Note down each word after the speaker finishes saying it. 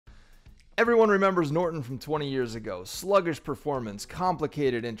Everyone remembers Norton from 20 years ago. Sluggish performance,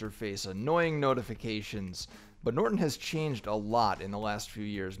 complicated interface, annoying notifications. But Norton has changed a lot in the last few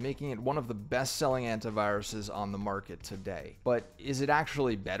years, making it one of the best-selling antiviruses on the market today. But is it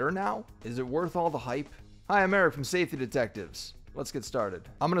actually better now? Is it worth all the hype? Hi, I'm Eric from Safety Detectives. Let's get started.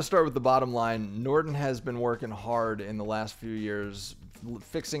 I'm going to start with the bottom line. Norton has been working hard in the last few years,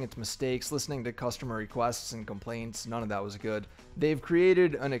 fixing its mistakes, listening to customer requests and complaints. None of that was good. They've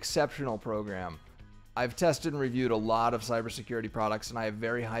created an exceptional program. I've tested and reviewed a lot of cybersecurity products, and I have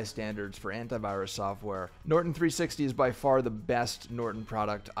very high standards for antivirus software. Norton 360 is by far the best Norton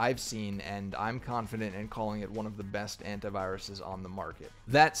product I've seen, and I'm confident in calling it one of the best antiviruses on the market.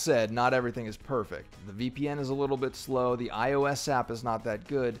 That said, not everything is perfect. The VPN is a little bit slow, the iOS app is not that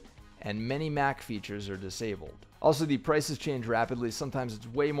good, and many Mac features are disabled. Also, the prices change rapidly. Sometimes it's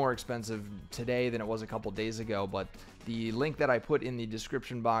way more expensive today than it was a couple days ago, but the link that I put in the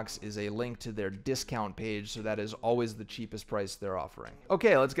description box is a link to their discount page, so that is always the cheapest price they're offering.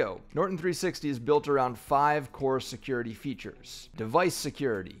 Okay, let's go. Norton 360 is built around 5 core security features: device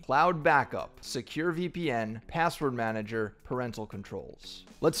security, cloud backup, secure VPN, password manager, parental controls.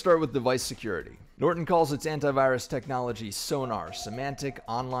 Let's start with device security. Norton calls its antivirus technology SONAR, Semantic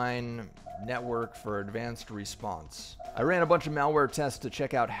Online Network for Advanced Response. I ran a bunch of malware tests to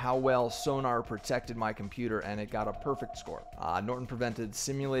check out how well SONAR protected my computer, and it got a perfect score. Norton prevented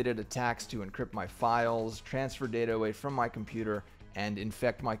simulated attacks to encrypt my files, transfer data away from my computer, and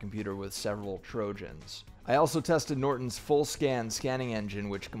infect my computer with several Trojans. I also tested Norton's full scan scanning engine,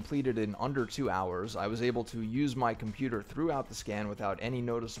 which completed in under 2 hours. I was able to use my computer throughout the scan without any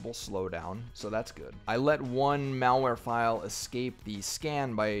noticeable slowdown, so that's good. I let one malware file escape the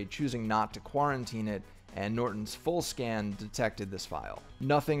scan by choosing not to quarantine it, and Norton's full scan detected this file.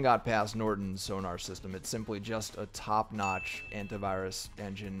 Nothing got past Norton's SONAR system. It's simply just a top-notch antivirus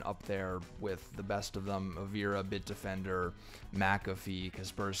engine up there with the best of them: Avira, Bitdefender, McAfee,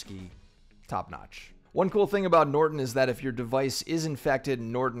 Kaspersky. Top-notch. One cool thing about Norton is that if your device is infected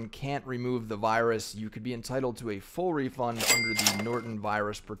and Norton can't remove the virus, you could be entitled to a full refund under the Norton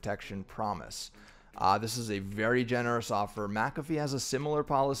Virus Protection Promise. This is a very generous offer. McAfee has a similar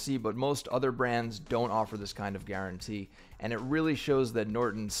policy, but most other brands don't offer this kind of guarantee, and it really shows that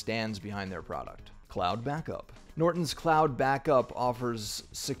Norton stands behind their product. Cloud backup. Norton's cloud backup offers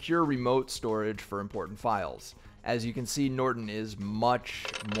secure remote storage for important files. As you can see, Norton is much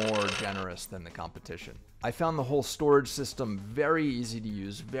more generous than the competition. I found the whole storage system very easy to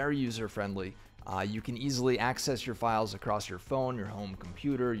use, very user-friendly. You can easily access your files across your phone, your home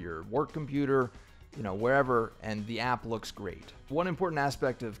computer, your work computer, wherever, and the app looks great. One important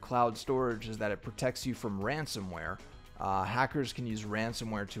aspect of cloud storage is that it protects you from ransomware. Hackers can use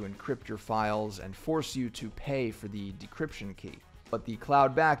ransomware to encrypt your files and force you to pay for the decryption key. But the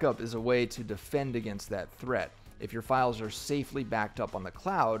cloud backup is a way to defend against that threat. If your files are safely backed up on the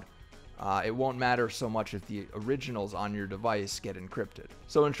cloud, it won't matter so much if the originals on your device get encrypted.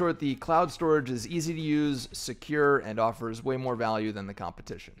 So in short, the cloud storage is easy to use, secure, and offers way more value than the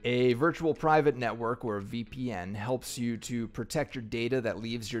competition. A virtual private network, or a VPN, helps you to protect your data that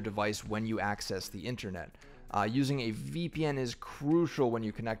leaves your device when you access the internet. Using a VPN is crucial when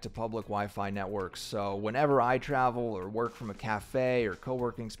you connect to public Wi-Fi networks, so whenever I travel or work from a cafe or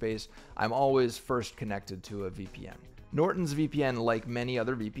co-working space, I'm always first connected to a VPN. Norton's VPN, like many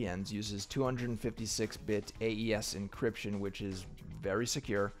other VPNs, uses 256-bit AES encryption, which is very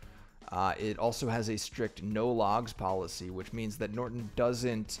secure. It also has a strict no logs policy, which means that Norton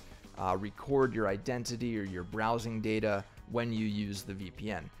doesn't record your identity or your browsing data when you use the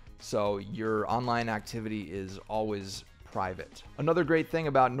VPN. So your online activity is always private. Another great thing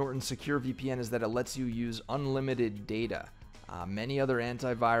about Norton's secure VPN is that it lets you use unlimited data. Many other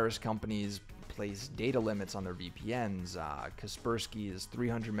antivirus companies place data limits on their VPNs. Kaspersky is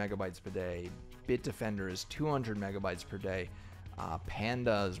 300 megabytes per day. Bitdefender is 200 megabytes per day.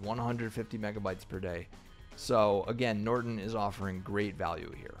 Panda is 150 megabytes per day. So again, Norton is offering great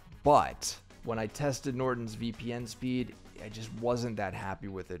value here. But when I tested Norton's VPN speed, I just wasn't that happy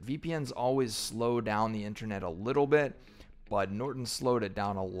with it. VPNs always slow down the internet a little bit, but Norton slowed it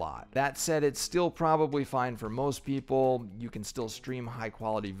down a lot. That said, it's still probably fine for most people. You can still stream high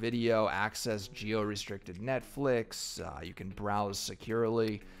quality video, access geo-restricted Netflix, you can browse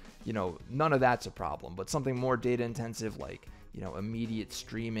securely. None of that's a problem, but something more data intensive like, immediate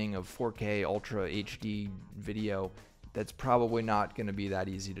streaming of 4K Ultra HD video, that's probably not going to be that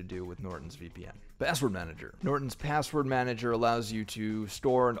easy to do with Norton's VPN. Password Manager. Norton's Password Manager allows you to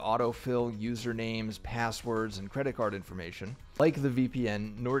store and autofill usernames, passwords, and credit card information. Like the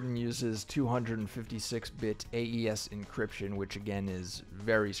VPN, Norton uses 256-bit AES encryption, which again is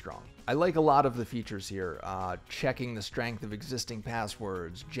very strong. I like a lot of the features here, checking the strength of existing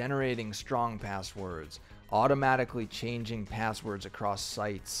passwords, generating strong passwords, automatically changing passwords across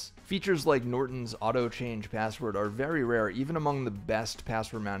sites. Features like Norton's auto-change password are very rare, even among the best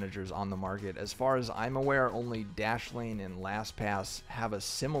password managers on the market. As far as I'm aware, only Dashlane and LastPass have a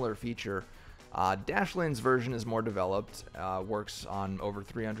similar feature. Dashlane's version is more developed, works on over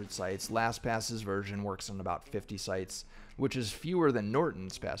 300 sites. LastPass's version works on about 50 sites, which is fewer than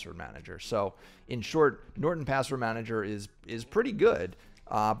Norton's password manager. So, in short, Norton Password Manager is pretty good.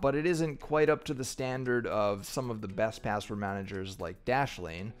 But it isn't quite up to the standard of some of the best password managers like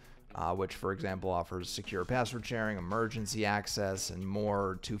Dashlane, which, for example, offers secure password sharing, emergency access, and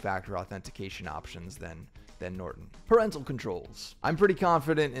more two-factor authentication options than Norton. Parental controls. I'm pretty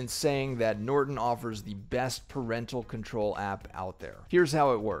confident in saying that Norton offers the best parental control app out there. Here's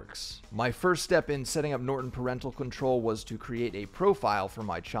how it works. My first step in setting up Norton Parental Control was to create a profile for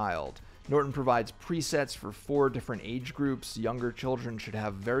my child. Norton provides presets for 4 different age groups. Younger children should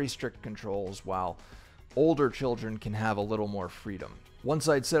have very strict controls, while older children can have a little more freedom. Once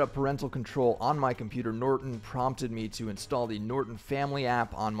I'd set up parental control on my computer, Norton prompted me to install the Norton Family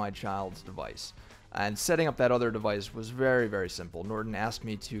app on my child's device. And setting up that other device was very, very simple. Norton asked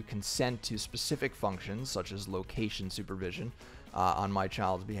me to consent to specific functions, such as location supervision, on my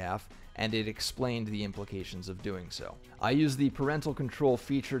child's behalf, and it explained the implications of doing so. I used the parental control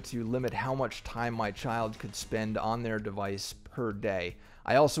feature to limit how much time my child could spend on their device per day.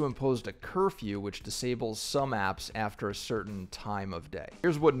 I also imposed a curfew which disables some apps after a certain time of day.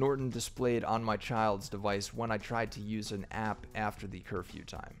 Here's what Norton displayed on my child's device when I tried to use an app after the curfew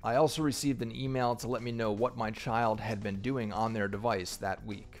time. I also received an email to let me know what my child had been doing on their device that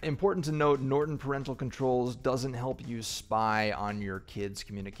week. Important to note, Norton Parental Controls doesn't help you spy on your kids'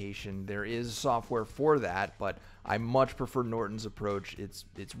 communication. There is software for that, but I much prefer Norton's approach.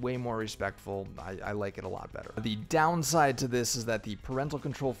 It's way more respectful. I like it a lot better. The downside to this is that the parental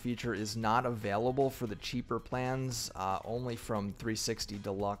control feature is not available for the cheaper plans, only from 360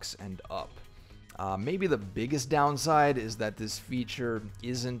 Deluxe and up. Maybe the biggest downside is that this feature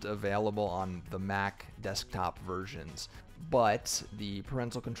isn't available on the Mac desktop versions, but the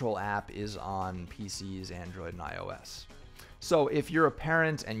parental control app is on PCs, Android, and iOS. So if you're a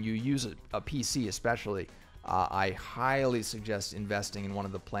parent and you use a PC especially, I highly suggest investing in one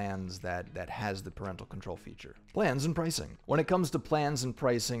of the plans that has the parental control feature. Plans and pricing. When it comes to plans and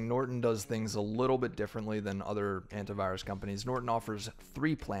pricing, Norton does things a little bit differently than other antivirus companies. Norton offers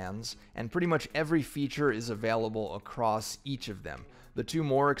 3 plans, and pretty much every feature is available across each of them. The 2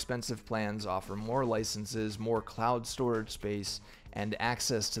 more expensive plans offer more licenses, more cloud storage space, and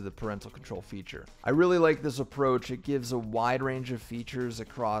access to the parental control feature. I really like this approach. It gives a wide range of features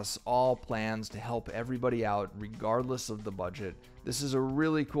across all plans to help everybody out regardless of the budget. This is a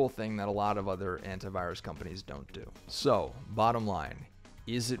really cool thing that a lot of other antivirus companies don't do. So, bottom line,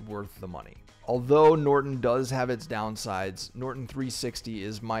 is it worth the money? Although Norton does have its downsides, Norton 360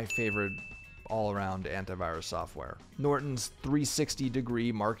 is my favorite all-around antivirus software. Norton's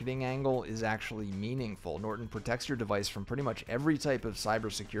 360-degree marketing angle is actually meaningful. Norton protects your device from pretty much every type of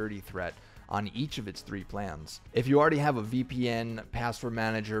cybersecurity threat on each of its 3 plans. If you already have a VPN, password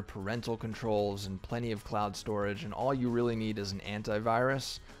manager, parental controls, and plenty of cloud storage, and all you really need is an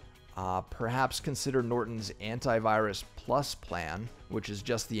antivirus, perhaps consider Norton's Antivirus Plus plan, which is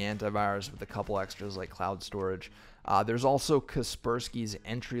just the antivirus with a couple extras like cloud storage. There's also Kaspersky's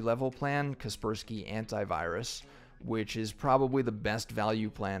entry-level plan, Kaspersky Antivirus, which is probably the best value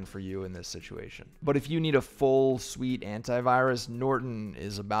plan for you in this situation. But if you need a full suite antivirus, Norton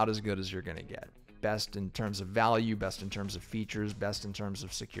is about as good as you're going to get. Best in terms of value, best in terms of features, best in terms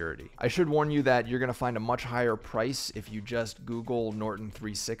of security. I should warn you that you're going to find a much higher price if you just Google Norton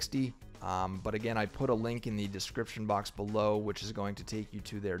 360. But again, I put a link in the description box below, which is going to take you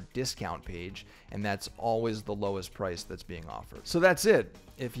to their discount page, and that's always the lowest price that's being offered. So that's it.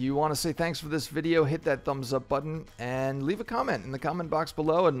 If you want to say thanks for this video, hit that thumbs up button and leave a comment in the comment box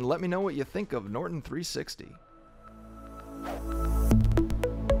below and let me know what you think of Norton 360.